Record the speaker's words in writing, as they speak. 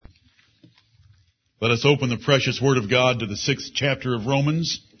Let us open the precious Word of God to the 6th chapter of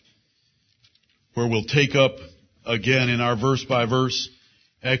Romans, where we'll take up again in our verse-by-verse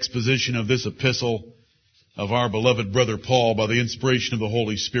exposition of this epistle of our beloved brother Paul by the inspiration of the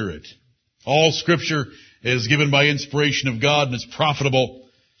Holy Spirit. All Scripture is given by inspiration of God and is profitable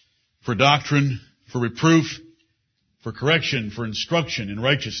for doctrine, for reproof, for correction, for instruction in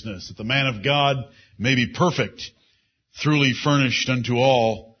righteousness, that the man of God may be perfect, truly furnished unto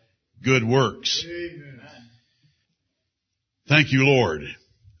all good works. Amen. Thank you, Lord,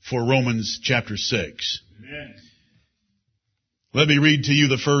 for Romans chapter 6. Amen. Let me read to you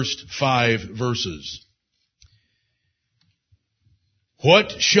the first 5 verses.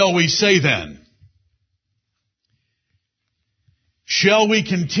 What shall we say then? Shall we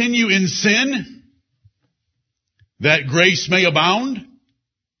continue in sin, that grace may abound?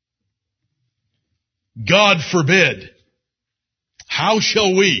 God forbid. How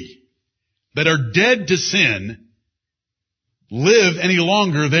shall we, that are dead to sin, live any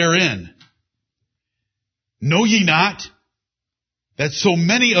longer therein? Know ye not that so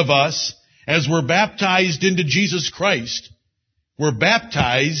many of us, as were baptized into Jesus Christ, were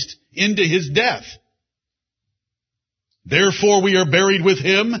baptized into His death? Therefore we are buried with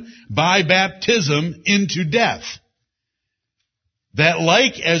Him by baptism into death, that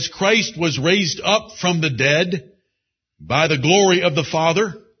like as Christ was raised up from the dead by the glory of the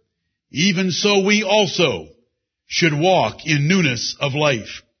Father, even so we also should walk in newness of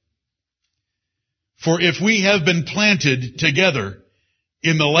life. For if we have been planted together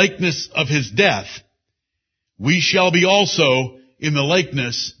in the likeness of His death, we shall be also in the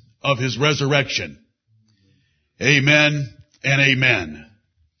likeness of His resurrection. Amen and amen.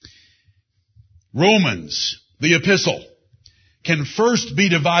 Romans, the epistle, can first be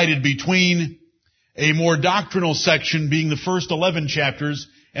divided between a more doctrinal section, being the first 11 chapters,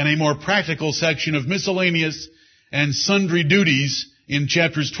 and a more practical section of miscellaneous and sundry duties in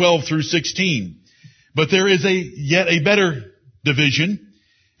chapters 12 through 16. But there is yet a better division,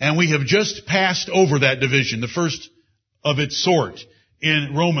 and we have just passed over that division, the first of its sort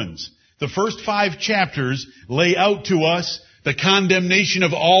in Romans. The first 5 chapters lay out to us the condemnation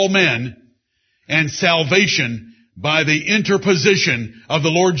of all men and salvation by the interposition of the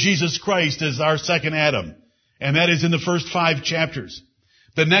Lord Jesus Christ as our second Adam. And that is in the first 5 chapters.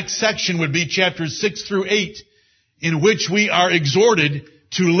 The next section would be chapters 6 through 8, in which we are exhorted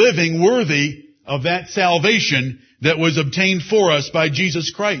to living worthy of that salvation that was obtained for us by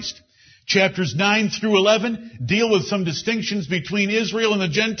Jesus Christ. Chapters 9 through 11 deal with some distinctions between Israel and the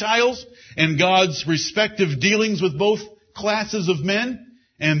Gentiles and God's respective dealings with both classes of men.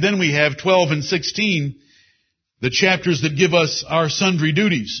 And then we have 12 and 16, the chapters that give us our sundry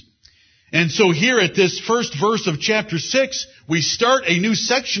duties. And so here at this first verse of chapter 6, we start a new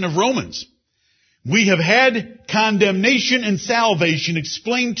section of Romans. We have had condemnation and salvation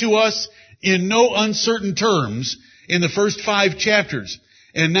explained to us in no uncertain terms in the first 5 chapters.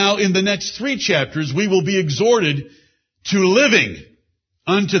 And now in the next 3 chapters, we will be exhorted to living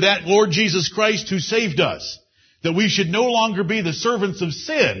unto that Lord Jesus Christ who saved us. That we should no longer be the servants of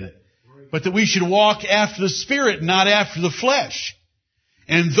sin, but that we should walk after the Spirit, not after the flesh.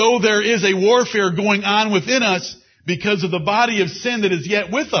 And though there is a warfare going on within us because of the body of sin that is yet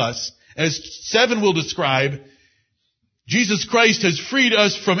with us, as 7 will describe, Jesus Christ has freed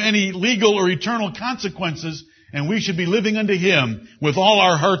us from any legal or eternal consequences, and we should be living unto Him with all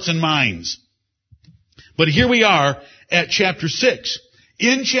our hearts and minds. But here we are at chapter 6.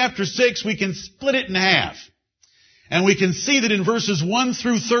 In chapter 6, we can split it in half. And we can see that in verses 1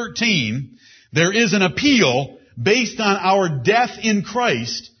 through 13, there is an appeal based on our death in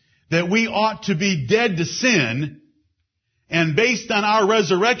Christ that we ought to be dead to sin, and based on our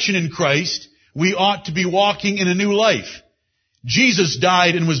resurrection in Christ, we ought to be walking in a new life. Jesus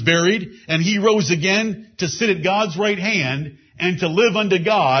died and was buried, and He rose again to sit at God's right hand and to live unto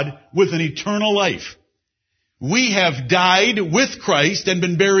God with an eternal life. We have died with Christ and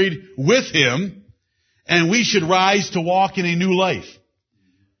been buried with Him, and we should rise to walk in a new life.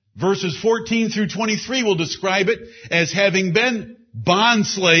 Verses 14 through 23 will describe it as having been bond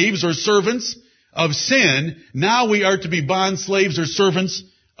slaves or servants of sin. Now we are to be bond slaves or servants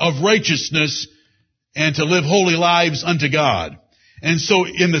of righteousness and to live holy lives unto God. And so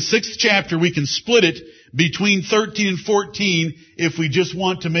in the 6th chapter we can split it between 13 and 14 if we just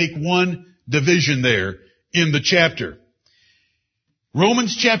want to make one division there in the chapter.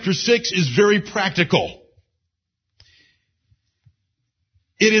 Romans chapter 6 is very practical.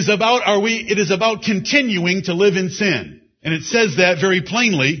 It is about continuing to live in sin. And it says that very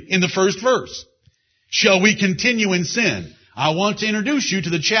plainly in the first verse. Shall we continue in sin? I want to introduce you to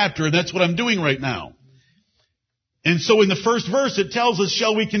the chapter, and that's what I'm doing right now. And so in the first verse it tells us,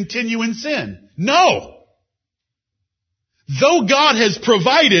 shall we continue in sin? No! Though God has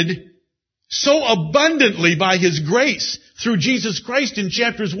provided so abundantly by His grace through Jesus Christ in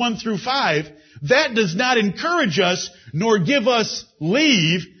chapters 1 through 5, that does not encourage us nor give us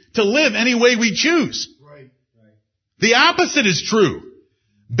leave to live any way we choose. Right. The opposite is true.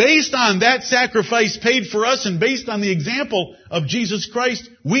 Based on that sacrifice paid for us and based on the example of Jesus Christ,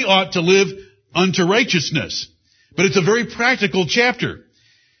 we ought to live unto righteousness. But it's a very practical chapter.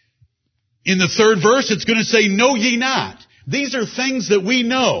 In the third verse, it's going to say, know ye not. These are things that we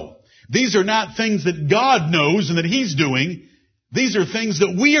know. These are not things that God knows and that He's doing. These are things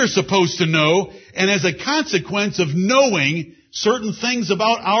that we are supposed to know, and as a consequence of knowing certain things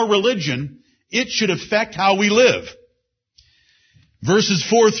about our religion, it should affect how we live. Verses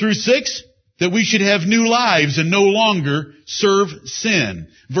 4 through 6, that we should have new lives and no longer serve sin.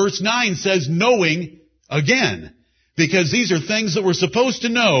 Verse 9 says knowing again, because these are things that we're supposed to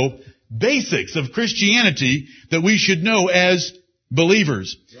know, basics of Christianity that we should know as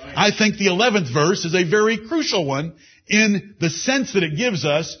believers. Right. I think the 11th verse is a very crucial one in the sense that it gives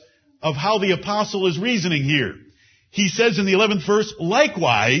us of how the apostle is reasoning here. He says in the 11th verse,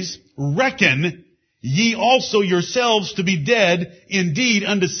 likewise reckon ye also yourselves to be dead indeed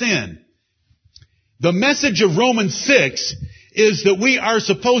unto sin. The message of Romans 6 is that we are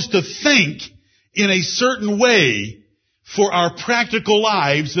supposed to think in a certain way for our practical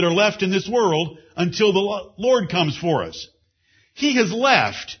lives that are left in this world until the Lord comes for us. He has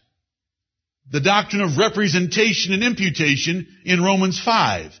left the doctrine of representation and imputation in Romans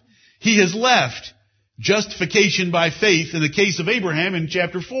 5. He has left justification by faith in the case of Abraham in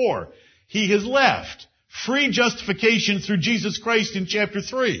chapter 4. He has left free justification through Jesus Christ in chapter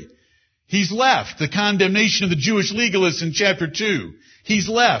 3. He's left the condemnation of the Jewish legalists in chapter 2. He's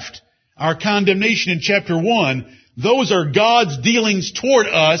left our condemnation in chapter 1. Those are God's dealings toward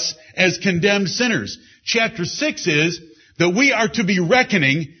us as condemned sinners. Chapter 6 is that we are to be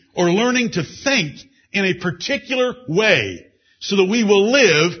reckoning or learning to think in a particular way so that we will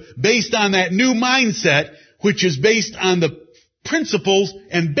live based on that new mindset, which is based on the principles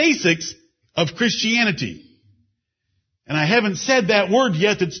and basics of Christianity. And I haven't said that word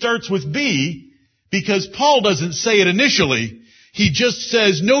yet that starts with B, because Paul doesn't say it initially. He just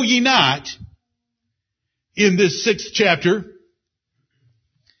says, know ye not, in this 6th chapter,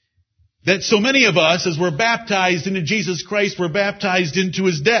 that so many of us, as we're baptized into Jesus Christ, we're baptized into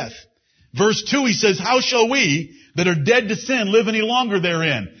His death. Verse 2, he says, how shall we that are dead to sin live any longer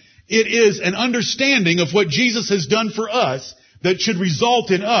therein? It is an understanding of what Jesus has done for us that should result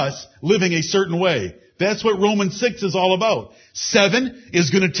in us living a certain way. That's what Romans 6 is all about. 7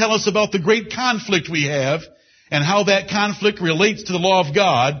 is going to tell us about the great conflict we have and how that conflict relates to the law of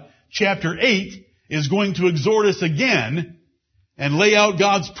God. Chapter 8 is going to exhort us again and lay out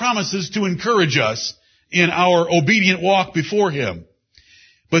God's promises to encourage us in our obedient walk before Him.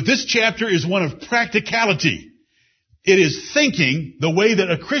 But this chapter is one of practicality. It is thinking the way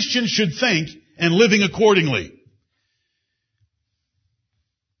that a Christian should think and living accordingly.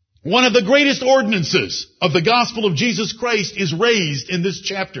 One of the greatest ordinances of the gospel of Jesus Christ is raised in this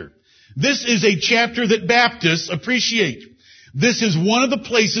chapter. This is a chapter that Baptists appreciate. This is one of the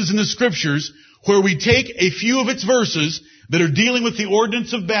places in the Scriptures where we take a few of its verses that are dealing with the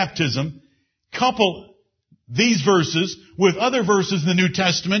ordinance of baptism, couple these verses with other verses in the New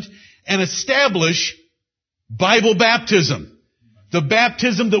Testament, and establish Bible baptism, the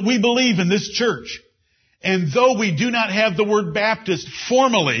baptism that we believe in this church. And though we do not have the word Baptist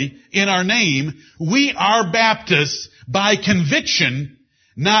formally in our name, we are Baptists by conviction,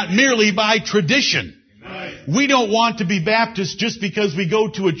 not merely by tradition. Right. We don't want to be Baptists just because we go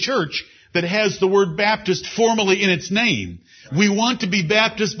to a church that has the word Baptist formally in its name. We want to be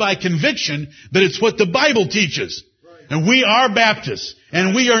Baptists by conviction that it's what the Bible teaches. Right. And we are Baptists,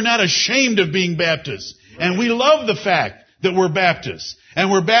 and we are not ashamed of being Baptists. Right. And we love the fact that we're Baptists.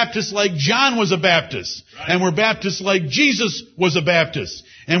 And we're Baptists like John was a Baptist. Right. And we're Baptists like Jesus was a Baptist.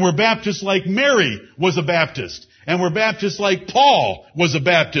 And we're Baptists like Mary was a Baptist. And we're Baptists like Paul was a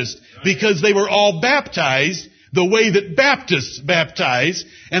Baptist. Right. Because they were all baptized the way that Baptists baptize.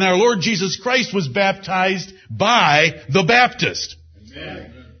 And our Lord Jesus Christ was baptized by the Baptist.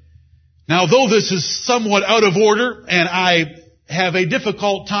 Amen. Now, though this is somewhat out of order, and I have a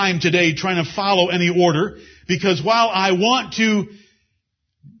difficult time today trying to follow any order, because while I want to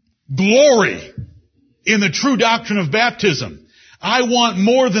glory in the true doctrine of baptism, I want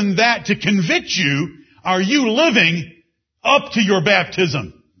more than that to convict you. Are you living up to your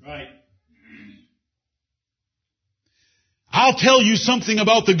baptism? Right. I'll tell you something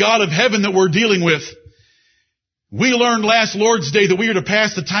about the God of heaven that we're dealing with. We learned last Lord's Day that we are to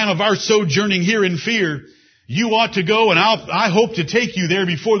pass the time of our sojourning here in fear. You ought to go, and I hope to take you there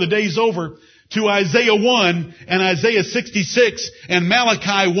before the day's over, to Isaiah 1 and Isaiah 66 and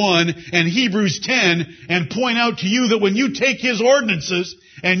Malachi 1 and Hebrews 10, and point out to you that when you take His ordinances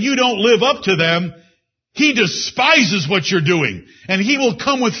and you don't live up to them, He despises what you're doing, and He will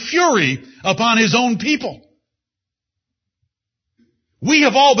come with fury upon His own people. We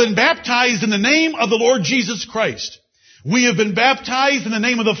have all been baptized in the name of the Lord Jesus Christ. We have been baptized in the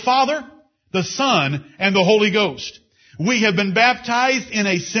name of the Father, the Son, and the Holy Ghost. We have been baptized in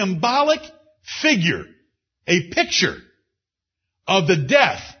a symbolic figure, a picture of the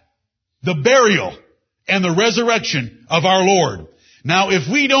death, the burial, and the resurrection of our Lord. Now, if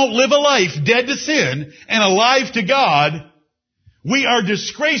we don't live a life dead to sin and alive to God, we are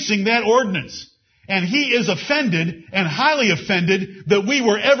disgracing that ordinance. And He is offended and highly offended that we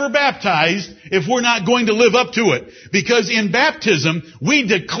were ever baptized if we're not going to live up to it. Because in baptism, we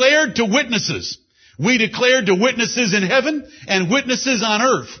declared to witnesses. We declared to witnesses in heaven and witnesses on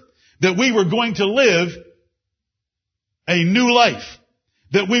earth that we were going to live a new life.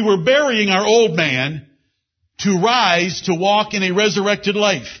 That we were burying our old man to rise to walk in a resurrected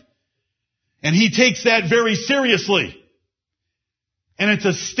life. And He takes that very seriously. And it's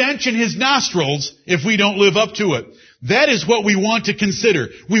a stench in His nostrils if we don't live up to it. That is what we want to consider.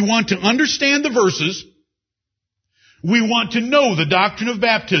 We want to understand the verses. We want to know the doctrine of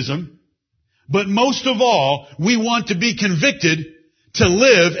baptism. But most of all, we want to be convicted to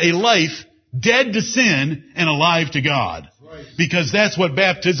live a life dead to sin and alive to God. Right. Because that's what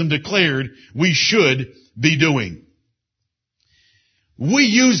baptism declared we should be doing. We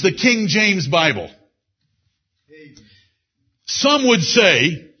use the King James Bible. Some would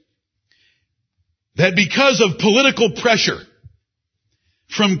say that because of political pressure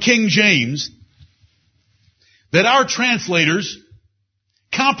from King James, that our translators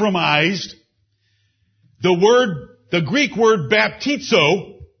compromised the Greek word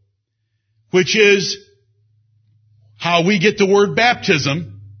baptizo, which is how we get the word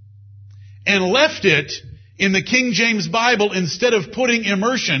baptism, and left it in the King James Bible instead of putting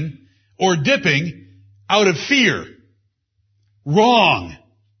immersion or dipping out of fear. Wrong.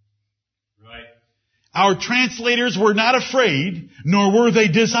 Right. Our translators were not afraid, nor were they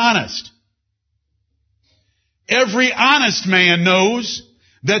dishonest. Every honest man knows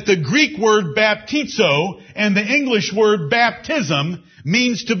that the Greek word baptizo and the English word baptism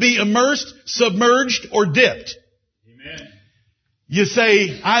means to be immersed, submerged, or dipped. Amen. You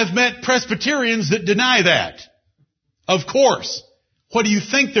say, I've met Presbyterians that deny that. Of course. What do you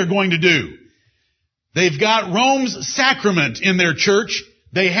think they're going to do? They've got Rome's sacrament in their church.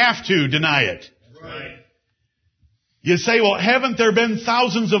 They have to deny it. Right. You say, well, haven't there been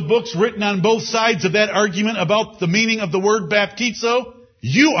thousands of books written on both sides of that argument about the meaning of the word baptizo?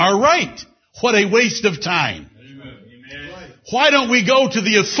 You are right. What a waste of time. Amen. Why don't we go to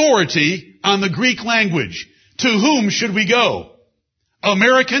the authority on the Greek language? To whom should we go?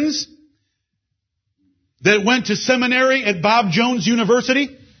 Americans that went to seminary at Bob Jones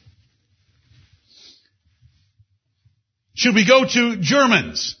University? Should we go to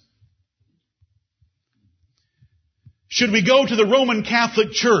Germans? Should we go to the Roman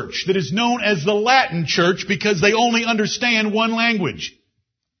Catholic Church that is known as the Latin Church because they only understand one language?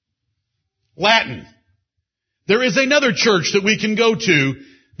 Latin. There is another church that we can go to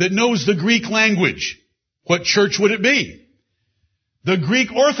that knows the Greek language. What church would it be? The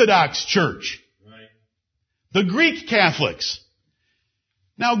Greek Orthodox Church. Right. The Greek Catholics.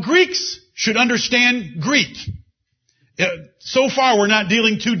 Now, Greeks should understand Greek. So far, we're not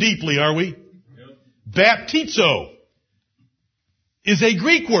dealing too deeply, are we? Yep. Baptizo is a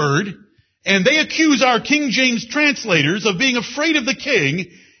Greek word, and they accuse our King James translators of being afraid of the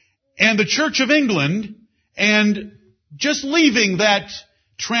king and the Church of England and just leaving that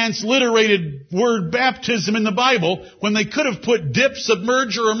transliterated word baptism in the Bible when they could have put dip,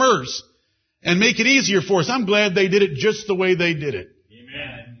 submerge, or immerse and make it easier for us. I'm glad they did it just the way they did it.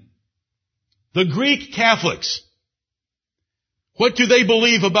 Amen. The Greek Catholics. What do they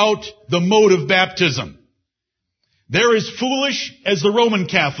believe about the mode of baptism? They're as foolish as the Roman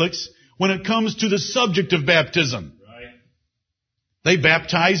Catholics when it comes to the subject of baptism. Right. They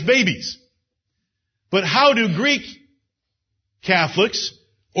baptize babies. But how do Greek Catholics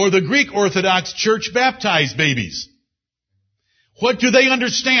or the Greek Orthodox Church baptize babies? What do they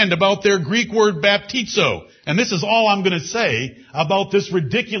understand about their Greek word baptizo? And this is all I'm going to say about this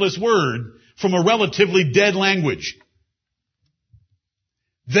ridiculous word from a relatively dead language.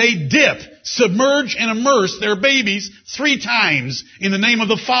 They dip, submerge, and immerse their babies 3 times in the name of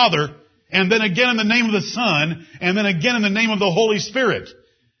the Father, and then again in the name of the Son, and then again in the name of the Holy Spirit,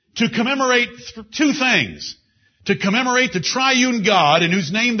 to commemorate 2 things. To commemorate the triune God in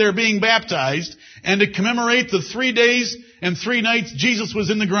whose name they're being baptized, and to commemorate the 3 days and 3 nights Jesus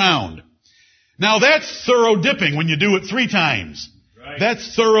was in the ground. Now that's thorough dipping when you do it 3 times. Right.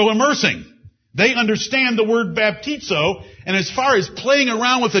 That's thorough immersing. They understand the word baptizo, and as far as playing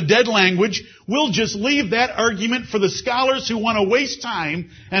around with a dead language, we'll just leave that argument for the scholars who want to waste time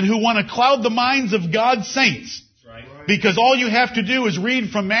and who want to cloud the minds of God's saints. Right. Because all you have to do is read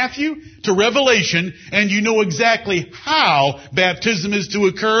from Matthew to Revelation, and you know exactly how baptism is to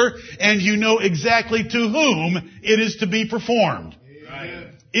occur, and you know exactly to whom it is to be performed. Right.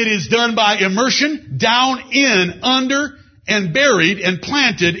 It is done by immersion, down in, under, and buried and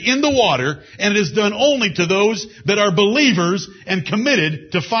planted in the water, and it is done only to those that are believers and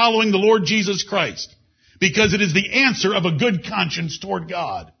committed to following the Lord Jesus Christ. Because it is the answer of a good conscience toward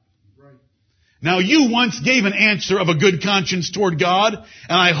God. Right. Now you once gave an answer of a good conscience toward God,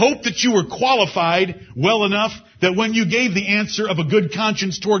 and I hope that you were qualified well enough that when you gave the answer of a good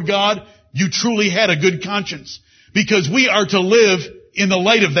conscience toward God, you truly had a good conscience. Because we are to live in the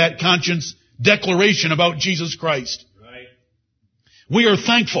light of that conscience declaration about Jesus Christ. We are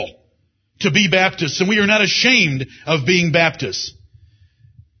thankful to be Baptists, and we are not ashamed of being Baptists.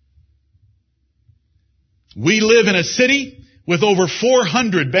 We live in a city with over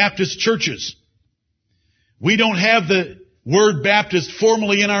 400 Baptist churches. We don't have the word Baptist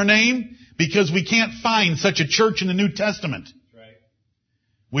formally in our name because we can't find such a church in the New Testament. Right.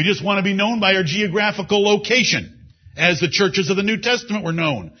 We just want to be known by our geographical location, as the churches of the New Testament were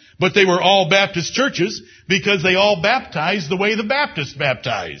known. But they were all Baptist churches because they all baptized the way the Baptists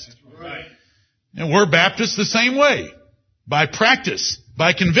baptized. Right. And we're Baptists the same way. By practice,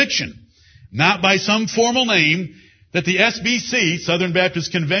 by conviction. Not by some formal name that the SBC, Southern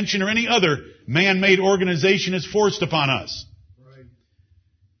Baptist Convention, or any other man-made organization has forced upon us. Right.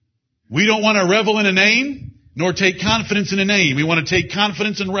 We don't want to revel in a name, nor take confidence in a name. We want to take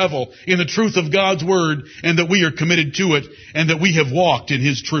confidence and revel in the truth of God's Word, and that we are committed to it, and that we have walked in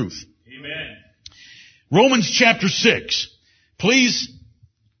His truth. Amen. Romans chapter 6. Please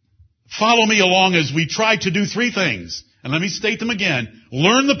follow me along as we try to do 3 things. And let me state them again.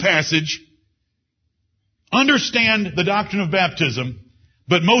 Learn the passage, understand the doctrine of baptism,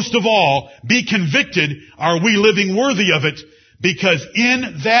 but most of all, be convicted, are we living worthy of it? Because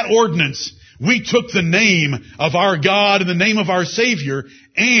in that ordinance, we took the name of our God and the name of our Savior,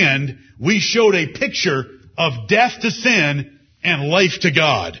 and we showed a picture of death to sin and life to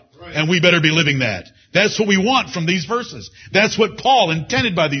God. Right. And we better be living that. That's what we want from these verses. That's what Paul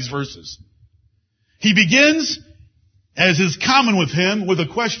intended by these verses. He begins, as is common with him, with a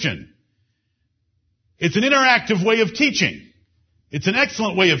question. It's an interactive way of teaching. It's an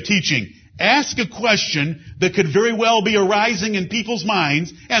excellent way of teaching. Ask a question that could very well be arising in people's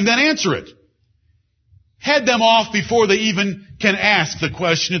minds, and then answer it. Head them off before they even can ask the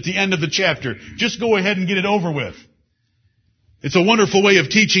question at the end of the chapter. Just go ahead and get it over with. It's a wonderful way of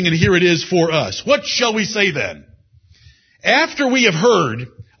teaching, and here it is for us. What shall we say then? After we have heard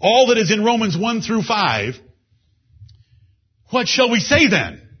all that is in Romans 1 through 5, what shall we say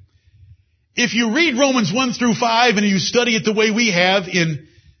then? If you read Romans 1 through 5 and you study it the way we have in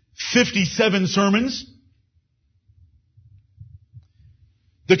 57 sermons,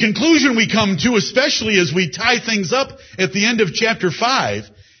 the conclusion we come to, especially as we tie things up at the end of chapter 5,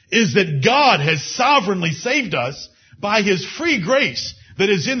 is that God has sovereignly saved us by His free grace that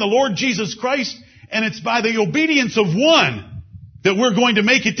is in the Lord Jesus Christ, and it's by the obedience of one that we're going to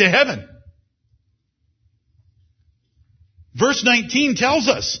make it to heaven. Verse 19 tells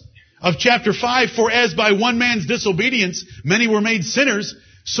us of chapter 5, for as by one man's disobedience many were made sinners,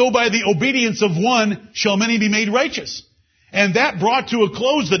 so by the obedience of one shall many be made righteous. And that brought to a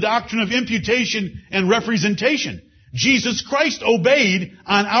close the doctrine of imputation and representation. Jesus Christ obeyed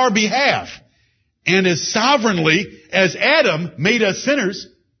on our behalf. And as sovereignly as Adam made us sinners,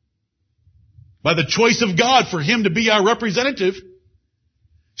 by the choice of God for Him to be our representative,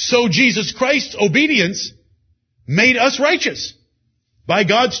 so Jesus Christ's obedience made us righteous. By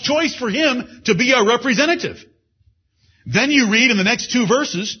God's choice for Him to be our representative. Then you read in the next 2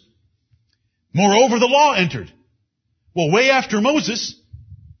 verses, moreover the law entered. Well, way after Moses,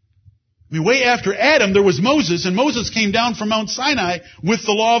 way after Adam, there was Moses, and Moses came down from Mount Sinai with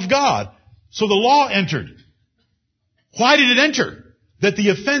the law of God. So the law entered. Why did it enter? That the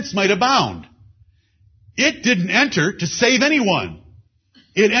offense might abound. It didn't enter to save anyone.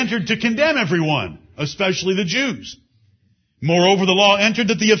 It entered to condemn everyone, especially the Jews. Moreover, the law entered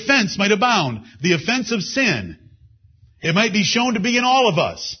that the offense might abound, the offense of sin. It might be shown to be in all of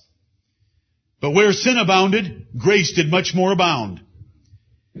us. But where sin abounded, grace did much more abound.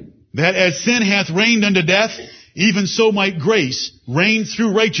 That as sin hath reigned unto death, even so might grace reign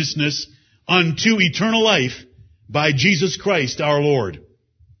through righteousness unto eternal life by Jesus Christ our Lord.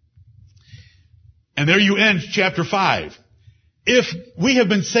 And there you end chapter 5. If we have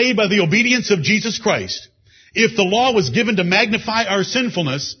been saved by the obedience of Jesus Christ, if the law was given to magnify our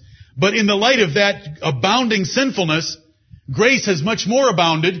sinfulness, but in the light of that abounding sinfulness, grace has much more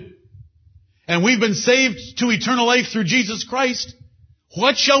abounded, and we've been saved to eternal life through Jesus Christ,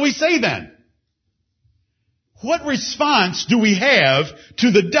 what shall we say then? What response do we have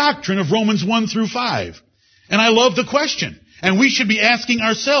to the doctrine of Romans 1 through 5? And I love the question. And we should be asking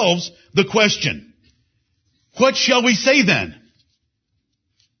ourselves the question. What shall we say then?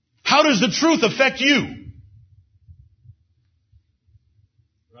 How does the truth affect you?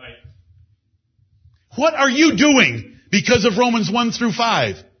 Right. What are you doing because of Romans 1 through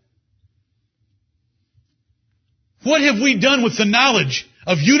 5? What have we done with the knowledge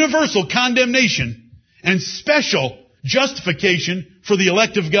of universal condemnation and special justification for the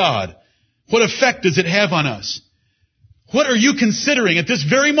elect of God? What effect does it have on us? What are you considering at this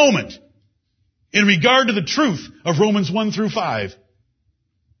very moment in regard to the truth of Romans 1 through 5?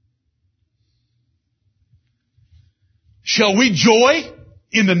 Shall we joy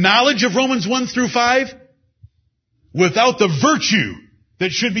in the knowledge of Romans 1 through 5 without the virtue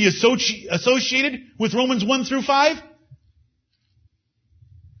that should be associated with Romans 1 through 5?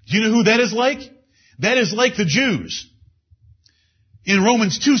 Do you know who that is like? That is like the Jews. In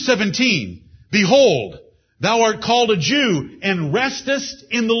Romans 2:17, behold, thou art called a Jew, and restest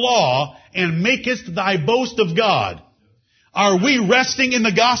in the law, and makest thy boast of God. Are we resting in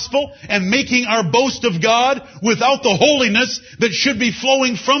the gospel and making our boast of God without the holiness that should be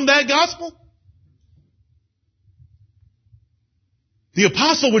flowing from that gospel? The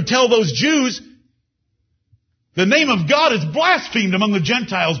apostle would tell those Jews, the name of God is blasphemed among the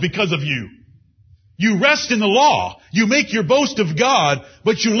Gentiles because of you. You rest in the law. You make your boast of God,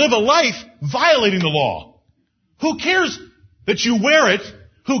 but you live a life violating the law. Who cares that you wear it?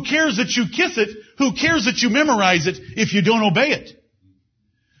 Who cares that you kiss it? Who cares that you memorize it if you don't obey it?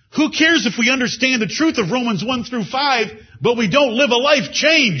 Who cares if we understand the truth of Romans 1 through 5, but we don't live a life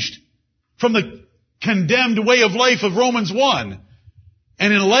changed from the condemned way of life of Romans 1?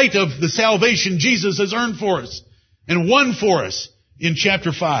 And in light of the salvation Jesus has earned for us and won for us in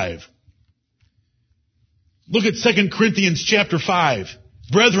chapter 5. Look at 2 Corinthians chapter 5.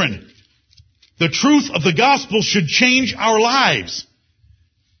 Brethren, the truth of the gospel should change our lives.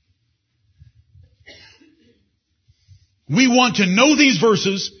 We want to know these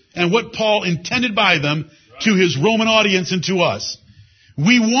verses and what Paul intended by them to his Roman audience and to us.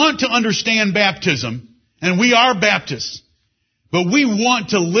 We want to understand baptism, and we are Baptists. But we want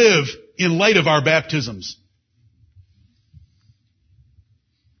to live in light of our baptisms.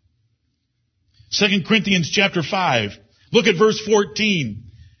 2 Corinthians chapter 5. Look at verse 14.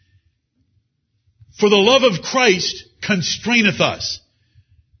 For the love of Christ constraineth us.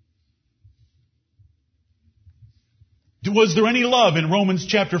 Was there any love in Romans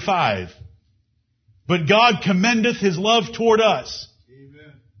chapter 5? But God commendeth His love toward us.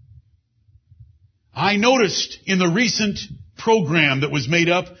 Amen. I noticed in the recent program that was made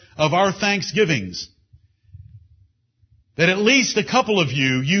up of our Thanksgivings that at least a couple of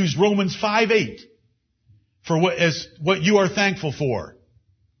you used Romans 5:8 for what you are thankful for.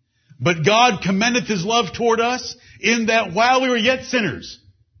 But God commendeth His love toward us in that while we were yet sinners,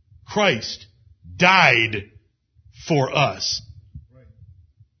 Christ died for us. Right.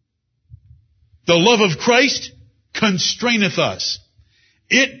 The love of Christ constraineth us.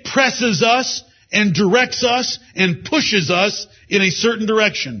 It presses us and directs us and pushes us in a certain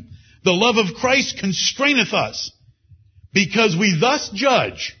direction. The love of Christ constraineth us because we thus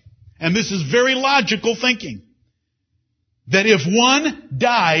judge, and this is very logical thinking, that if one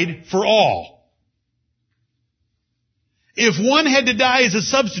died for all, if one had to die as a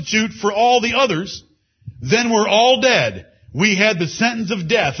substitute for all the others, then we're all dead. We had the sentence of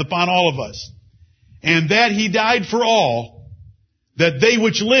death upon all of us. And that He died for all, that they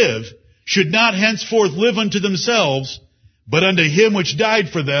which live should not henceforth live unto themselves, but unto Him which died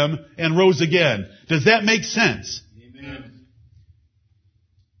for them and rose again. Does that make sense? Amen.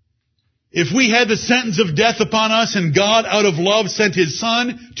 If we had the sentence of death upon us and God out of love sent His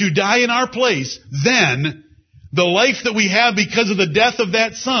Son to die in our place, then the life that we have because of the death of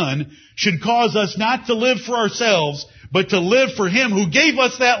that Son should cause us not to live for ourselves, but to live for Him who gave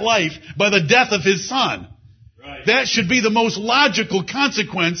us that life by the death of His Son. Right. That should be the most logical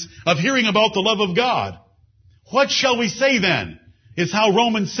consequence of hearing about the love of God. What shall we say then? Is how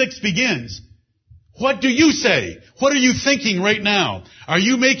Romans 6 begins. What do you say? What are you thinking right now? Are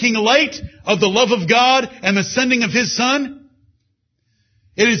you making light of the love of God and the sending of His Son?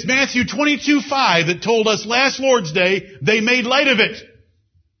 It is Matthew 22:5 that told us last Lord's Day they made light of it.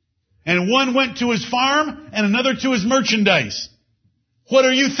 And one went to his farm and another to his merchandise. What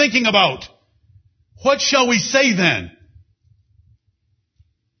are you thinking about? What shall we say then?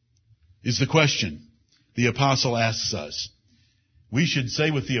 Is the question the apostle asks us. We should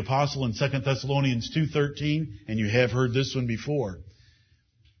say with the apostle in 2 Thessalonians 2:13, and you have heard this one before.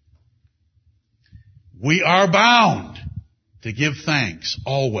 We are bound to give thanks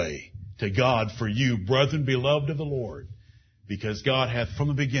always to God for you, brethren beloved of the Lord, because God hath from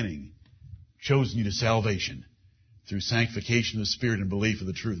the beginning chosen you to salvation through sanctification of the Spirit and belief of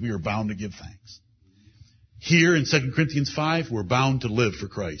the truth. We are bound to give thanks. Here in 2 Corinthians 5, we're bound to live for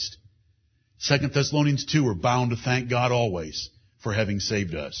Christ. 2 Thessalonians 2, we're bound to thank God always for having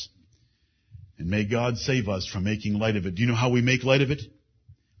saved us. And may God save us from making light of it. Do you know how we make light of it?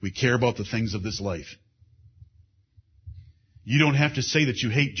 We care about the things of this life. You don't have to say that you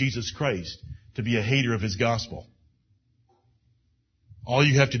hate Jesus Christ to be a hater of His gospel. All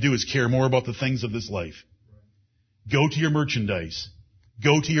you have to do is care more about the things of this life. Go to your merchandise.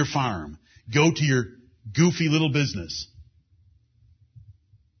 Go to your farm. Go to your goofy little business.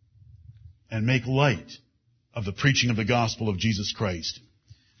 And make light of the preaching of the gospel of Jesus Christ.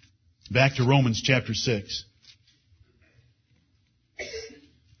 Back to Romans chapter 6.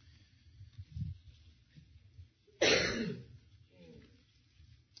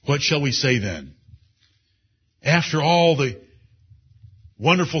 What shall we say then? After all the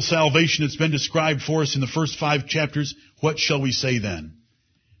wonderful salvation that's been described for us in the first 5 chapters, what shall we say then?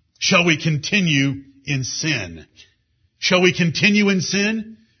 Shall we continue in sin? Shall we continue in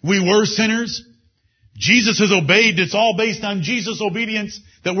sin? We were sinners. Jesus has obeyed. It's all based on Jesus' obedience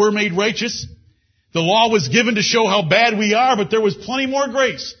that we're made righteous. The law was given to show how bad we are, but there was plenty more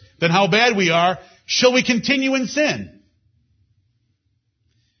grace than how bad we are. Shall we continue in sin?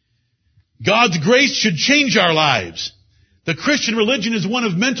 God's grace should change our lives. The Christian religion is one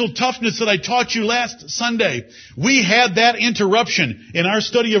of mental toughness that I taught you last Sunday. We had that interruption in our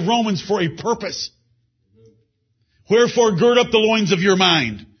study of Romans for a purpose. Wherefore gird up the loins of your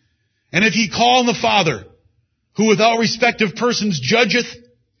mind. And if ye call on the Father, who without respect of persons judgeth,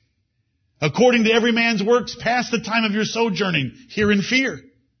 according to every man's works, pass the time of your sojourning here in fear.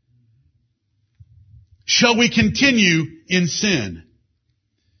 Shall we continue in sin?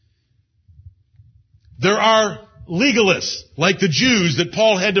 There are legalists, like the Jews, that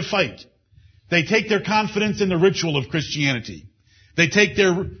Paul had to fight. They take their confidence in the ritual of Christianity. They take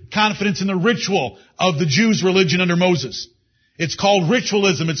their confidence in the ritual of the Jews' religion under Moses. It's called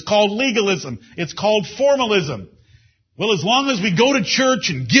ritualism. It's called legalism. It's called formalism. Well, as long as we go to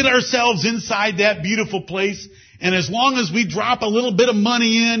church and get ourselves inside that beautiful place, and as long as we drop a little bit of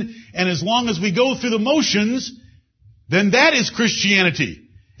money in, and as long as we go through the motions, then that is Christianity.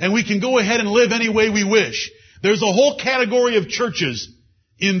 And we can go ahead and live any way we wish. There's a whole category of churches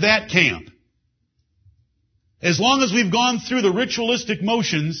in that camp. As long as we've gone through the ritualistic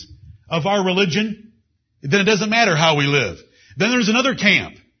motions of our religion, then it doesn't matter how we live. Then there's another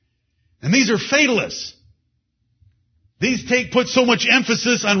camp. And these are fatalists. These put so much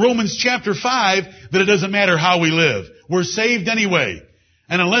emphasis on Romans chapter 5 that it doesn't matter how we live. We're saved anyway.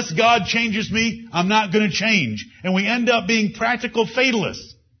 And unless God changes me, I'm not going to change. And we end up being practical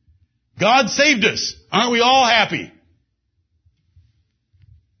fatalists. God saved us. Aren't we all happy?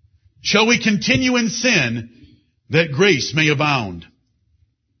 Shall we continue in sin that grace may abound?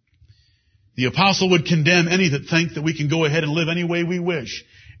 The apostle would condemn any that think that we can go ahead and live any way we wish,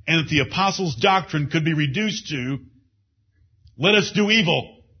 and that the apostle's doctrine could be reduced to, let us do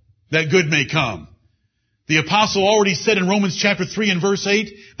evil that good may come. The apostle already said in Romans chapter 3 and verse 8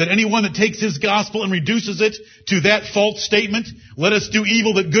 that anyone that takes his gospel and reduces it to that false statement, let us do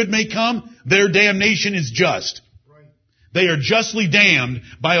evil that good may come, their damnation is just. They are justly damned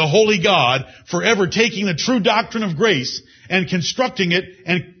by a holy God for ever taking the true doctrine of grace and constructing it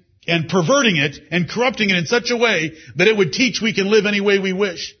and perverting it and corrupting it in such a way that it would teach we can live any way we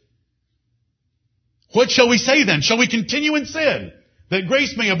wish. What shall we say then? Shall we continue in sin that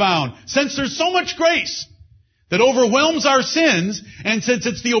grace may abound? Since there's so much grace that overwhelms our sins, and since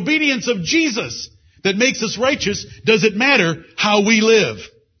it's the obedience of Jesus that makes us righteous, does it matter how we live?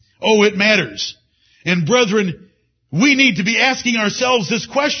 Oh, it matters. And brethren, we need to be asking ourselves this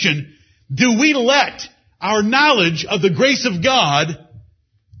question: do we let our knowledge of the grace of God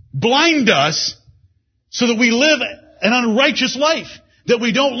blind us so that we live an unrighteous life, that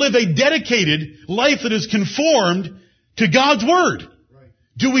we don't live a dedicated life that is conformed to God's Word?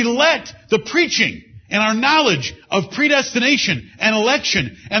 Do we let the preaching and our knowledge of predestination and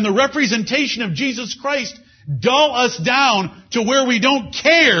election and the representation of Jesus Christ dull us down to where we don't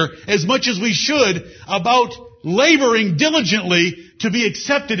care as much as we should about laboring diligently to be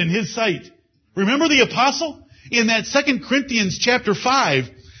accepted in His sight? Remember the apostle? In that 2 Corinthians chapter 5,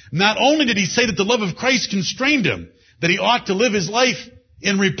 not only did he say that the love of Christ constrained him, that he ought to live his life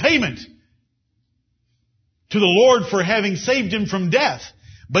in repayment to the Lord for having saved him from death,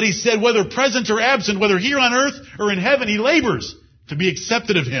 but he said whether present or absent, whether here on earth or in heaven, he labors to be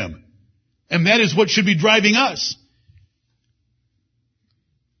accepted of Him. And that is what should be driving us.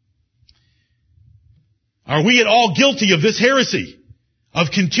 Are we at all guilty of this heresy,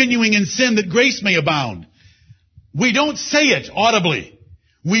 of continuing in sin that grace may abound? We don't say it audibly.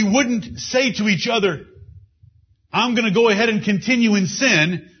 We wouldn't say to each other, I'm going to go ahead and continue in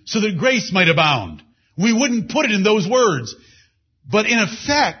sin so that grace might abound. We wouldn't put it in those words. But in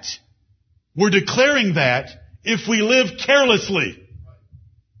effect, we're declaring that if we live carelessly.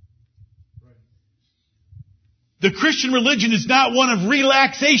 The Christian religion is not one of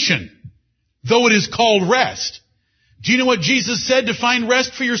relaxation, though it is called rest. Do you know what Jesus said to find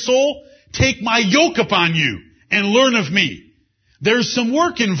rest for your soul? Take my yoke upon you and learn of me. There's some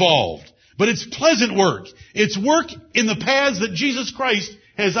work involved, but it's pleasant work. It's work in the paths that Jesus Christ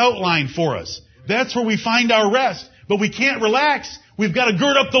has outlined for us. That's where we find our rest. But we can't relax. We've got to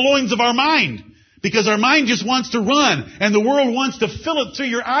gird up the loins of our mind, because our mind just wants to run and the world wants to fill it through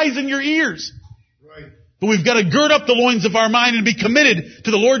your eyes and your ears. Right. But we've got to gird up the loins of our mind and be committed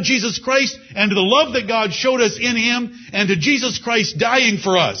to the Lord Jesus Christ and to the love that God showed us in Him and to Jesus Christ dying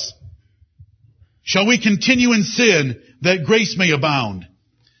for us. Shall we continue in sin that grace may abound?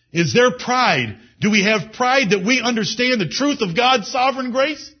 Is there pride? Do we have pride that we understand the truth of God's sovereign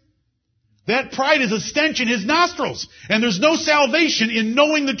grace? That pride is a stench in His nostrils, and there's no salvation in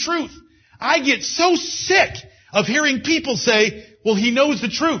knowing the truth. I get so sick of hearing people say, well, He knows the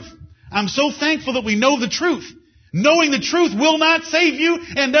truth. I'm so thankful that we know the truth. Knowing the truth will not save you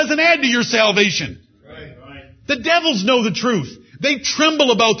and doesn't add to your salvation. Right. The devils know the truth. They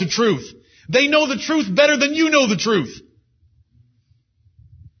tremble about the truth. They know the truth better than you know the truth.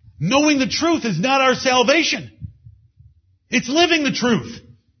 Knowing the truth is not our salvation. It's living the truth.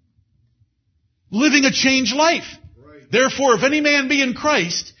 Living a changed life. Right. Therefore, if any man be in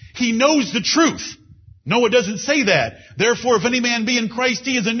Christ, he knows the truth. No, it doesn't say that. Therefore, if any man be in Christ,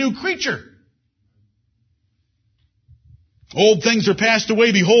 he is a new creature. Old things are passed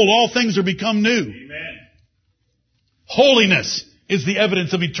away. Behold, all things are become new. Amen. Holiness is the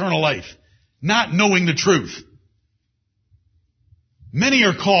evidence of eternal life, not knowing the truth. Many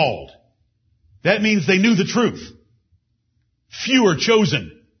are called. That means they knew the truth. Few are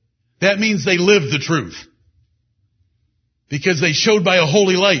chosen. That means they lived the truth. Because they showed by a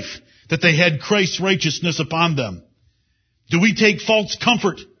holy life that they had Christ's righteousness upon them. Do we take false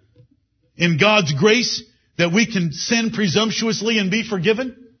comfort in God's grace that we can sin presumptuously and be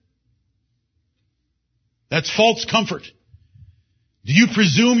forgiven? That's false comfort. Do you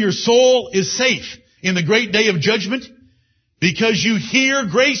presume your soul is safe in the great day of judgment because you hear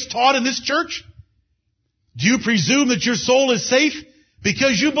grace taught in this church? Do you presume that your soul is safe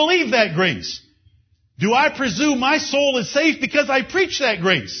because you believe that grace? Do I presume my soul is safe because I preach that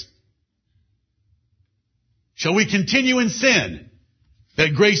grace? Shall we continue in sin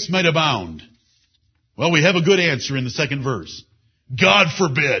that grace might abound? Well, we have a good answer in the second verse. God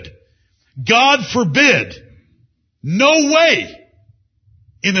forbid. God forbid. No way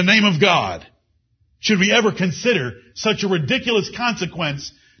in the name of God should we ever consider such a ridiculous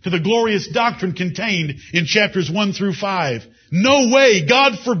consequence to the glorious doctrine contained in chapters 1 through 5. No way,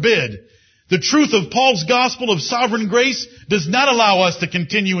 God forbid. The truth of Paul's gospel of sovereign grace does not allow us to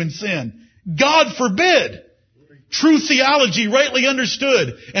continue in sin. God forbid. True theology, rightly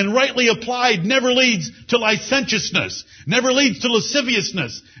understood and rightly applied, never leads to licentiousness, never leads to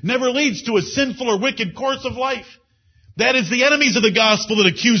lasciviousness, never leads to a sinful or wicked course of life. That is the enemies of the gospel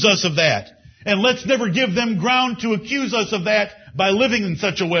that accuse us of that. And let's never give them ground to accuse us of that by living in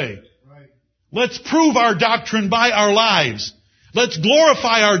such a way. Right. Let's prove our doctrine by our lives. Let's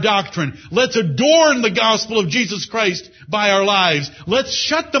glorify our doctrine. Let's adorn the gospel of Jesus Christ by our lives. Let's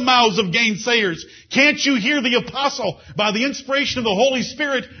shut the mouths of gainsayers. Can't you hear the apostle, by the inspiration of the Holy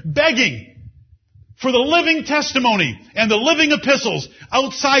Spirit, begging for the living testimony and the living epistles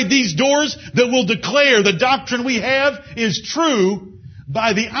outside these doors that will declare the doctrine we have is true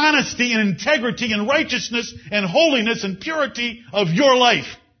by the honesty and integrity and righteousness and holiness and purity of your life?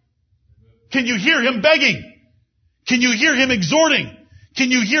 Can you hear him begging? Can you hear him exhorting?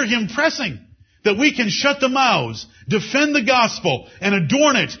 Can you hear him pressing? That we can shut the mouths, defend the gospel, and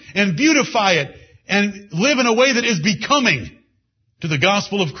adorn it, and beautify it, and live in a way that is becoming to the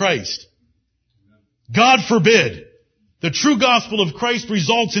gospel of Christ. God forbid. The true gospel of Christ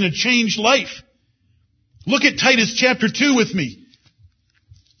results in a changed life. Look at Titus chapter 2 with me.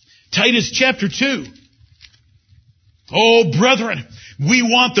 Titus chapter 2. Oh, brethren, we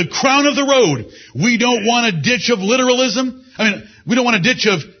want the crown of the road. We don't want a ditch of literalism. We don't want a ditch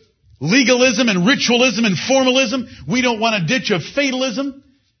of legalism and ritualism and formalism. We don't want a ditch of fatalism.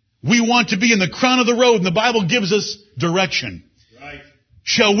 We want to be in the crown of the road, and the Bible gives us direction. Right.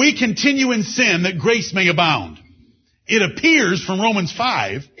 Shall we continue in sin that grace may abound? It appears from Romans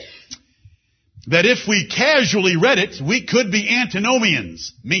 5 that if we casually read it, we could be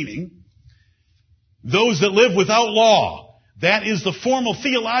antinomians, meaning those that live without law. That is the formal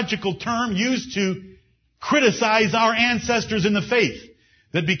theological term used to criticize our ancestors in the faith.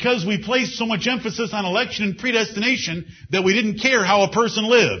 That because we placed so much emphasis on election and predestination, that we didn't care how a person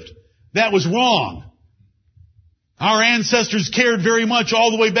lived. That was wrong. Our ancestors cared very much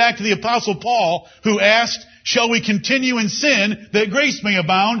all the way back to the Apostle Paul, who asked, shall we continue in sin that grace may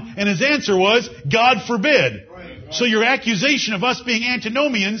abound? And his answer was, God forbid. Right. So your accusation of us being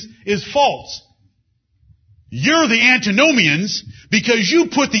antinomians is false. You're the antinomians because you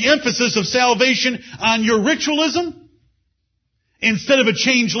put the emphasis of salvation on your ritualism instead of a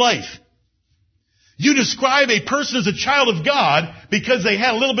changed life. You describe a person as a child of God because they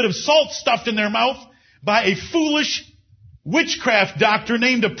had a little bit of salt stuffed in their mouth by a foolish witchcraft doctor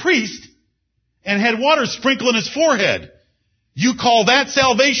named a priest and had water sprinkled in his forehead. You call that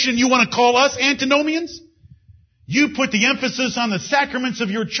salvation? You want to call us antinomians? You put the emphasis on the sacraments of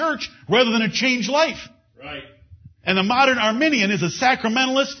your church rather than a changed life. Right. And the modern Arminian is a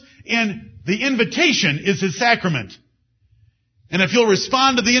sacramentalist, and the invitation is his sacrament. And if you'll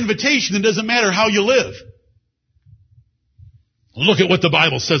respond to the invitation, it doesn't matter how you live. Look at what the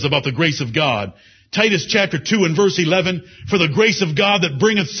Bible says about the grace of God. Titus chapter 2 and verse 11, for the grace of God that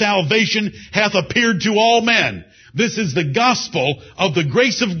bringeth salvation hath appeared to all men. This is the gospel of the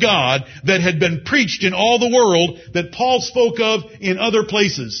grace of God that had been preached in all the world that Paul spoke of in other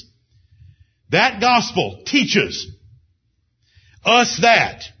places. That gospel teaches us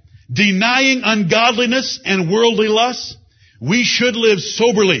that, denying ungodliness and worldly lusts, we should live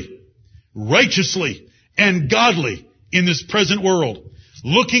soberly, righteously, and godly in this present world,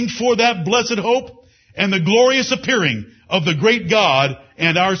 looking for that blessed hope and the glorious appearing of the great God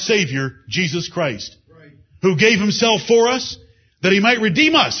and our Savior, Jesus Christ, right, who gave himself for us that he might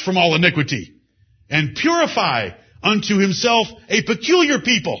redeem us from all iniquity and purify unto himself a peculiar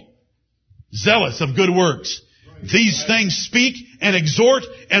people, zealous of good works. Right. These things speak and exhort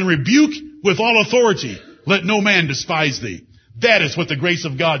and rebuke with all authority. Let no man despise thee. That is what the grace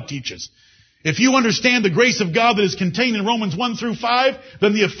of God teaches. If you understand the grace of God that is contained in Romans 1 through 5,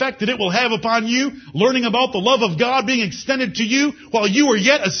 then the effect that it will have upon you, learning about the love of God being extended to you while you are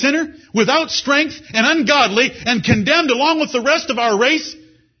yet a sinner, without strength and ungodly and condemned along with the rest of our race,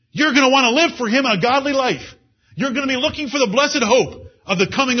 you're going to want to live for him in a godly life. You're going to be looking for the blessed hope of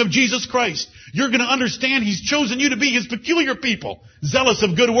the coming of Jesus Christ. You're going to understand he's chosen you to be his peculiar people, zealous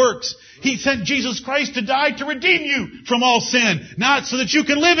of good works. He sent Jesus Christ to die to redeem you from all sin, not so that you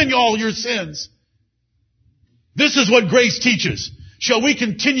can live in all your sins. This is what grace teaches. Shall we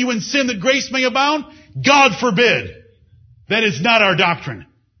continue in sin that grace may abound? God forbid. That is not our doctrine.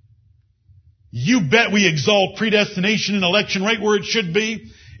 You bet we exalt predestination and election right where it should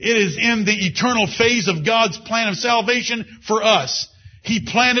be. It is in the eternal phase of God's plan of salvation for us. He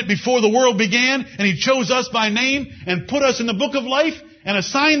planned it before the world began, and he chose us by name and put us in the book of life and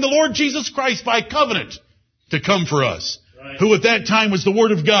assigned the Lord Jesus Christ by covenant to come for us, right, who at that time was the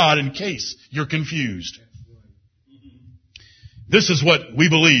Word of God, in case you're confused. This is what we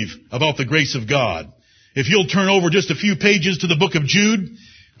believe about the grace of God. If you'll turn over just a few pages to the book of Jude,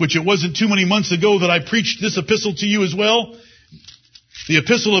 which it wasn't too many months ago that I preached this epistle to you as well. The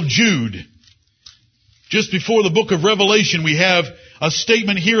epistle of Jude. Just before the book of Revelation, we have a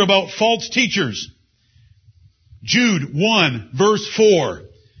statement here about false teachers. Jude 1 verse 4.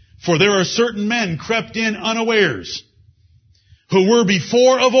 For there are certain men crept in unawares, who were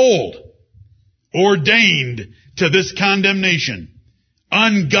before of old ordained to this condemnation,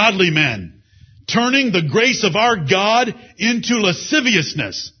 ungodly men, turning the grace of our God into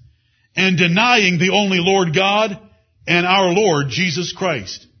lasciviousness, and denying the only Lord God and our Lord Jesus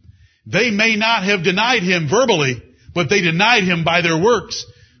Christ. They may not have denied him verbally, but they denied him by their works,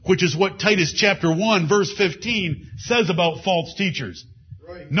 which is what Titus chapter 1 verse 15 says about false teachers.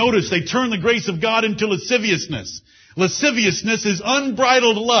 Notice they turn the grace of God into lasciviousness. Lasciviousness is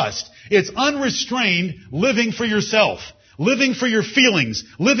unbridled lust. It's unrestrained living for yourself, living for your feelings,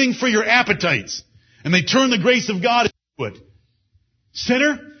 living for your appetites. And they turn the grace of God into it.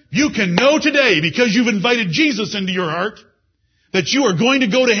 Sinner, you can know today, because you've invited Jesus into your heart, that you are going to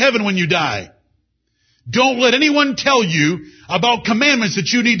go to heaven when you die. Don't let anyone tell you about commandments that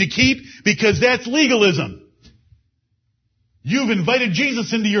you need to keep, because that's legalism. You've invited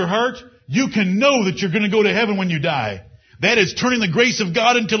Jesus into your heart. You can know that you're going to go to heaven when you die. That is turning the grace of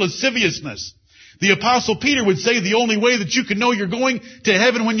God into lasciviousness. The Apostle Peter would say the only way that you can know you're going to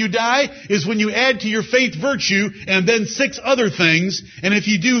heaven when you die is when you add to your faith virtue and then 6 other things. And if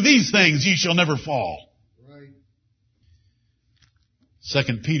you do these things, ye shall never fall. Right.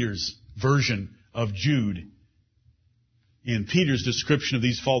 2 Peter's version of Jude, in Peter's description of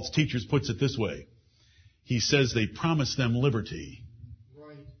these false teachers, puts it this way. He says they promise them liberty,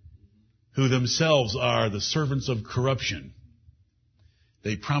 who themselves are the servants of corruption.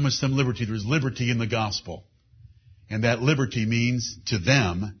 They promise them liberty. There's liberty in the gospel. And that liberty means, to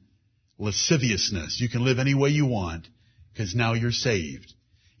them, lasciviousness. You can live any way you want, because now you're saved.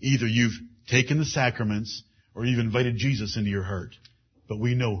 Either you've taken the sacraments, or you've invited Jesus into your heart. But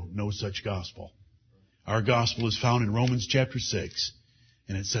we know no such gospel. Our gospel is found in Romans chapter 6,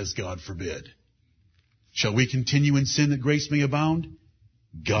 and it says, God forbid. Shall we continue in sin that grace may abound?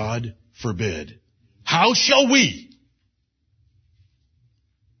 God forbid. How shall we?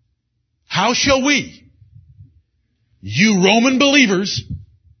 How shall we? You Roman believers,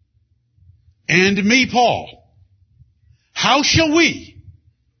 and me, Paul. How shall we,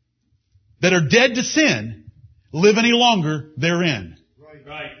 that are dead to sin, live any longer therein?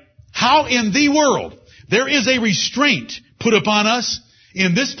 Right. How in the world? There is a restraint put upon us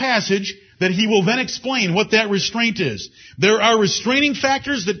in this passage that he will then explain what that restraint is. There are restraining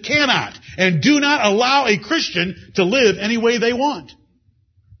factors that cannot and do not allow a Christian to live any way they want.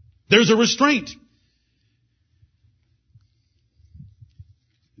 There's a restraint.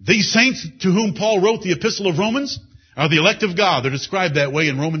 These saints to whom Paul wrote the Epistle of Romans are the elect of God. They're described that way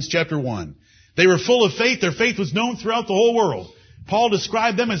in Romans chapter 1. They were full of faith. Their faith was known throughout the whole world. Paul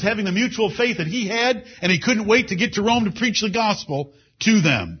described them as having the mutual faith that he had, and he couldn't wait to get to Rome to preach the gospel to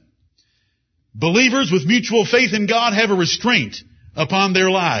them. Believers with mutual faith in God have a restraint upon their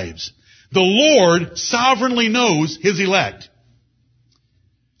lives. The Lord sovereignly knows His elect.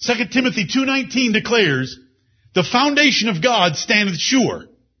 2 Timothy 2:19 declares, the foundation of God standeth sure,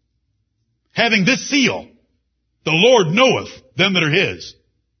 having this seal, the Lord knoweth them that are His.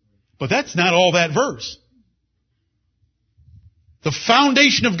 But that's not all that verse. The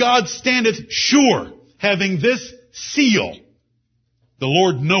foundation of God standeth sure, having this seal, the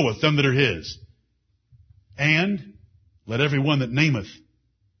Lord knoweth them that are His. And let every one that nameth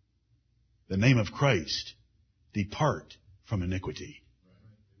the name of Christ depart from iniquity.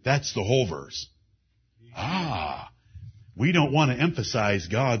 That's the whole verse. We don't want to emphasize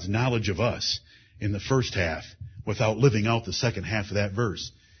God's knowledge of us in the first half without living out the second half of that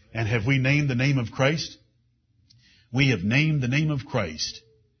verse. And have we named the name of Christ? We have named the name of Christ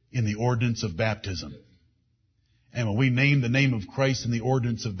in the ordinance of baptism. And when we named the name of Christ in the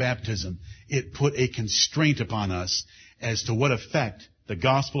ordinance of baptism, it put a constraint upon us as to what effect the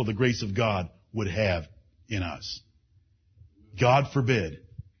gospel of the grace of God would have in us. God forbid.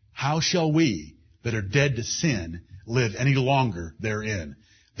 How shall we that are dead to sin live any longer therein?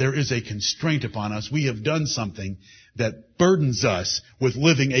 There is a constraint upon us. We have done something that burdens us with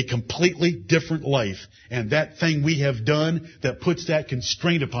living a completely different life. And that thing we have done that puts that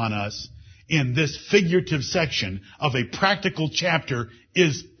constraint upon us in this figurative section of a practical chapter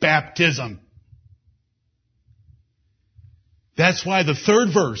is baptism. That's why the third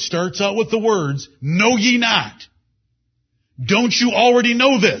verse starts out with the words, know ye not. Don't you already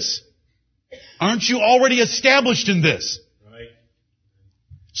know this? Aren't you already established in this? Right.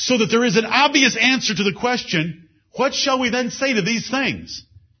 So that there is an obvious answer to the question, what shall we then say to these things?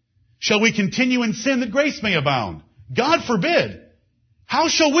 Shall we continue in sin that grace may abound? God forbid. How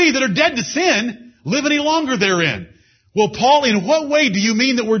shall we that are dead to sin live any longer therein? Well, Paul, in what way do you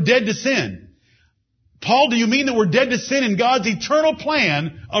mean that we're dead to sin? Paul, do you mean that we're dead to sin in God's eternal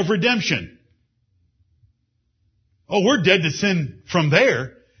plan of redemption? Oh, we're dead to sin from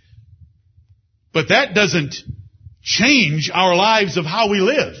there. But that doesn't change our lives of how we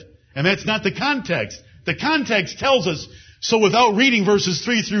live. And that's not the context. The context tells us, so without reading verses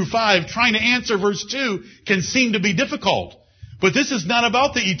 3 through 5, trying to answer verse 2 can seem to be difficult. But this is not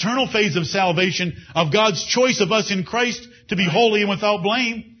about the eternal phase of salvation, of God's choice of us in Christ to be holy and without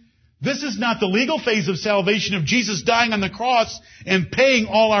blame. This is not the legal phase of salvation of Jesus dying on the cross and paying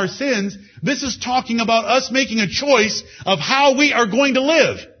all our sins. This is talking about us making a choice of how we are going to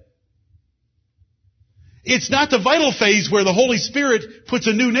live. It's not the vital phase where the Holy Spirit puts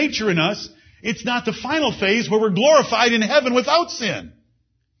a new nature in us. It's not the final phase where we're glorified in heaven without sin.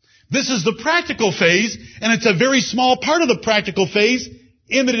 This is the practical phase, and it's a very small part of the practical phase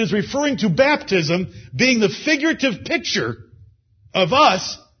in that it is referring to baptism being the figurative picture of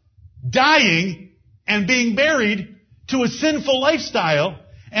us dying and being buried to a sinful lifestyle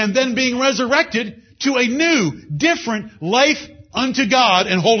and then being resurrected to a new, different life unto God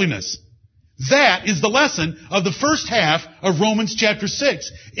and holiness. That is the lesson of the first half of Romans chapter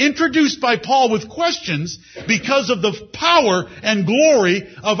 6, introduced by Paul with questions because of the power and glory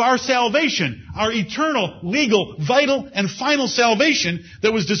of our salvation, our eternal, legal, vital, and final salvation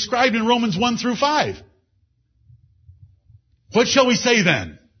that was described in Romans 1 through 5. What shall we say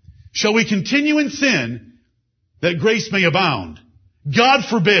then? Shall we continue in sin that grace may abound? God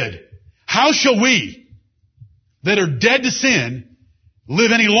forbid. How shall we that are dead to sin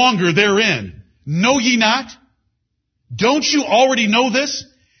live any longer therein? Know ye not? Don't you already know this?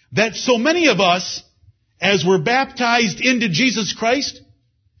 That so many of us, as were baptized into Jesus Christ,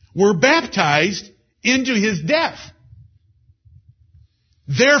 were baptized into His death.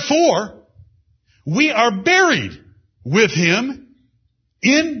 Therefore, we are buried with Him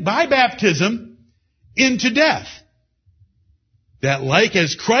by baptism into death. That like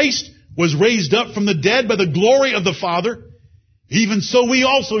as Christ was raised up from the dead by the glory of the Father, even so we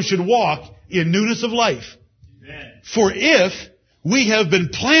also should walk in newness of life. Amen. For if we have been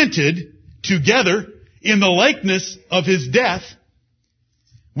planted together in the likeness of His death,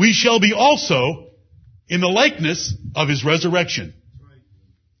 we shall be also in the likeness of His resurrection.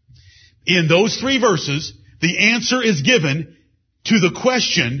 In those 3 verses, the answer is given to the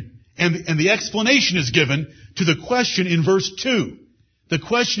question, and the explanation is given to the question in verse 2. The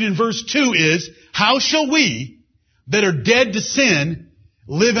question in verse 2 is, how shall we that are dead to sin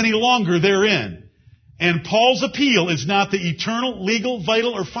live any longer therein? And Paul's appeal is not the eternal, legal,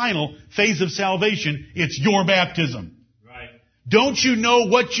 vital, or final phase of salvation. It's your baptism. Right. Don't you know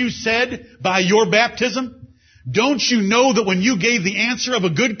what you said by your baptism? Don't you know that when you gave the answer of a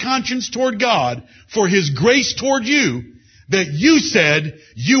good conscience toward God for His grace toward you, that you said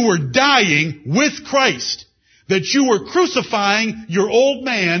you were dying with Christ, that you were crucifying your old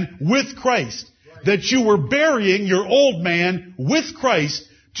man with Christ, that you were burying your old man with Christ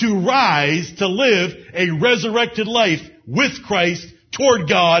to rise to live a resurrected life with Christ toward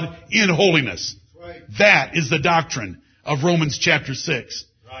God in holiness. Right. That is the doctrine of Romans chapter 6.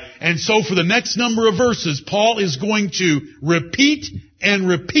 Right. And so for the next number of verses, Paul is going to repeat and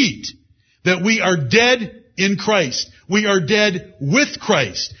repeat that we are dead in Christ. We are dead with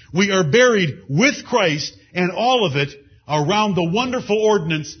Christ. We are buried with Christ, and all of it around the wonderful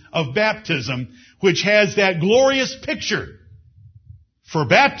ordinance of baptism, which has that glorious picture for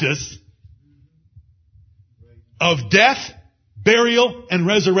Baptists of death, burial, and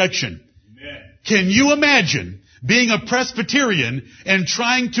resurrection. Amen. Can you imagine being a Presbyterian and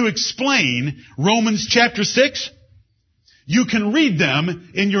trying to explain Romans chapter 6? You can read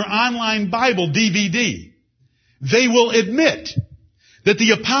them in your online Bible DVD. They will admit that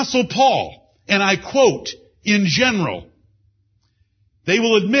the Apostle Paul, and I quote, in general, they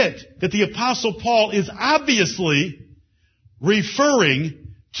will admit that the Apostle Paul is obviously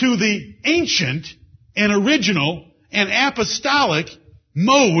referring to the ancient and original and apostolic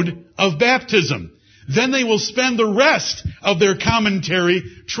mode of baptism. Then they will spend the rest of their commentary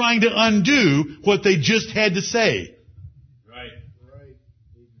trying to undo what they just had to say.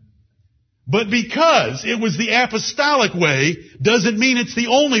 But because it was the apostolic way doesn't mean it's the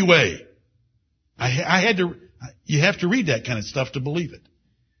only way. You have to read that kind of stuff to believe it.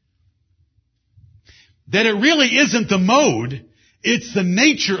 That it really isn't the mode, it's the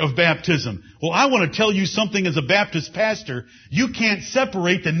nature of baptism. Well, I want to tell you something as a Baptist pastor. You can't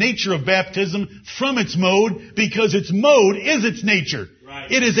separate the nature of baptism from its mode because its mode is its nature. Right.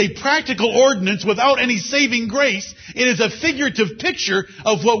 It is a practical ordinance without any saving grace. It is a figurative picture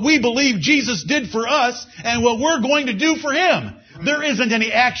of what we believe Jesus did for us and what we're going to do for Him. Right. There isn't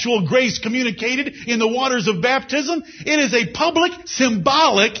any actual grace communicated in the waters of baptism. It is a public,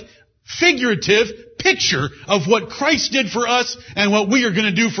 symbolic, figurative picture of what Christ did for us and what we are going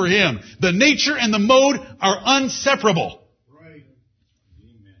to do for Him. The nature and the mode are inseparable. Right.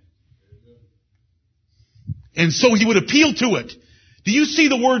 And so he would appeal to it. Do you see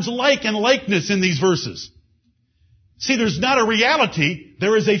the words like and likeness in these verses? See, there's not a reality,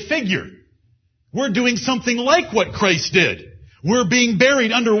 there is a figure. We're doing something like what Christ did. We're being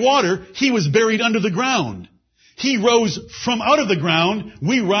buried underwater. He was buried under the ground. He rose from out of the ground.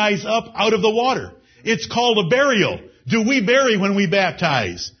 We rise up out of the water. It's called a burial. Do we bury when we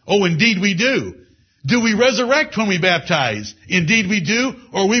baptize? Oh, indeed we do. Do we resurrect when we baptize? Indeed we do,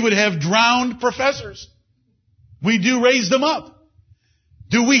 or we would have drowned professors. We do raise them up.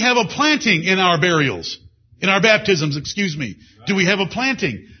 Do we have a planting in our burials? In our baptisms, Do we have a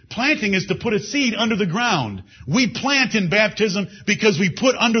planting? Planting is to put a seed under the ground. We plant in baptism because we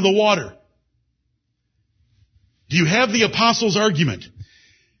put under the water. Do you have the apostles' argument?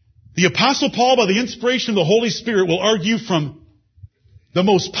 The apostle Paul, by the inspiration of the Holy Spirit, will argue from the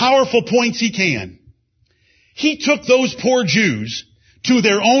most powerful points he can. He took those poor Jews to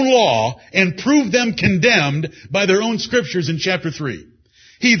their own law and proved them condemned by their own scriptures in chapter 3.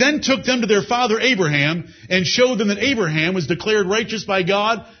 He then took them to their father Abraham and showed them that Abraham was declared righteous by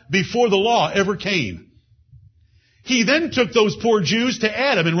God before the law ever came. He then took those poor Jews to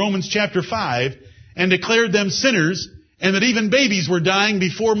Adam in Romans chapter 5 and declared them sinners, and that even babies were dying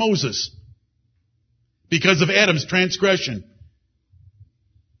before Moses because of Adam's transgression.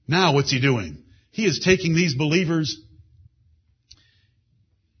 Now what's he doing? He is taking these believers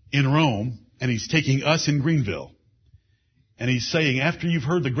in Rome, and he's taking us in Greenville. And he's saying, after you've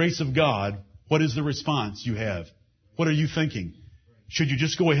heard the grace of God, what is the response you have? What are you thinking? Should you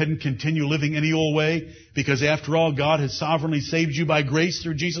just go ahead and continue living any old way? Because after all, God has sovereignly saved you by grace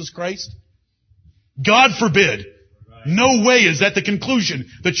through Jesus Christ? God forbid. No way is that the conclusion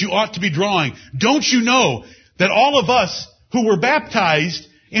that you ought to be drawing. Don't you know that all of us who were baptized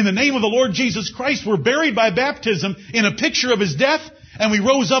in the name of the Lord Jesus Christ were buried by baptism in a picture of His death, and we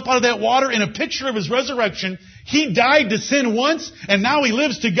rose up out of that water in a picture of His resurrection? He died to sin once, and now He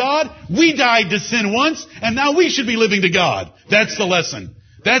lives to God. We died to sin once, and now we should be living to God. That's the lesson.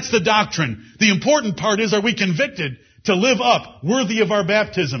 That's the doctrine. The important part is, are we convicted to live up worthy of our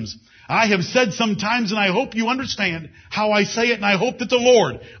baptisms? I have said sometimes, and I hope you understand how I say it, and I hope that the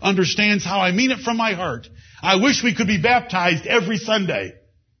Lord understands how I mean it from my heart. I wish we could be baptized every Sunday.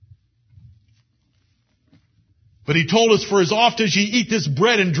 But He told us, for as oft as ye eat this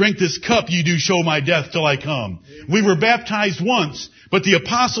bread and drink this cup, ye do show my death till I come. We were baptized once, but the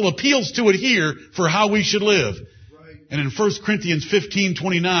apostle appeals to it here for how we should live. And in 1 Corinthians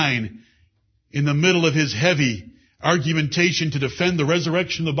 15:29, in the middle of his heavy argumentation to defend the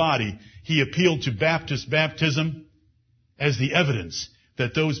resurrection of the body, he appealed to Baptist baptism as the evidence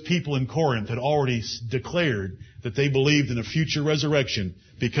that those people in Corinth had already declared that they believed in a future resurrection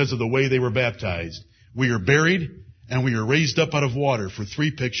because of the way they were baptized. We are buried and we are raised up out of water for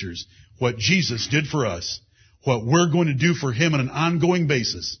three pictures. What Jesus did for us, what we're going to do for Him on an ongoing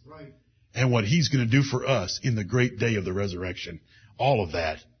basis, and what He's going to do for us in the great day of the resurrection. All of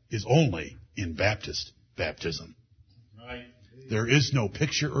that is only in Baptist baptism. There is no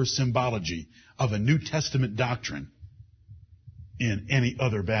picture or symbology of a New Testament doctrine in any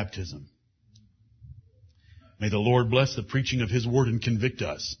other baptism. May the Lord bless the preaching of His word and convict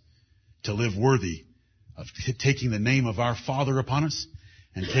us to live worthy of taking the name of our Father upon us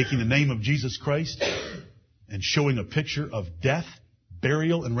and taking the name of Jesus Christ and showing a picture of death,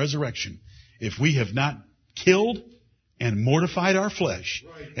 burial, and resurrection. If we have not killed and mortified our flesh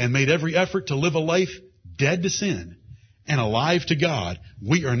and made every effort to live a life dead to sin and alive to God,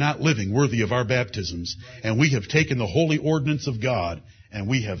 we are not living worthy of our baptisms. And we have taken the holy ordinance of God and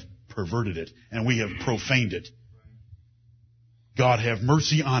we have perverted it and we have profaned it. God have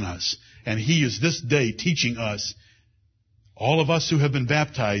mercy on us. And He is this day teaching us, all of us who have been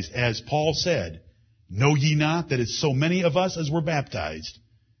baptized, as Paul said, know ye not that it's so many of us as were baptized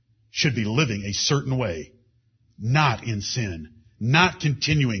should be living a certain way, not in sin, not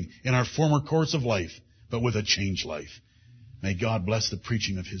continuing in our former course of life, but with a changed life. May God bless the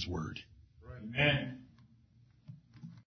preaching of His word. Amen.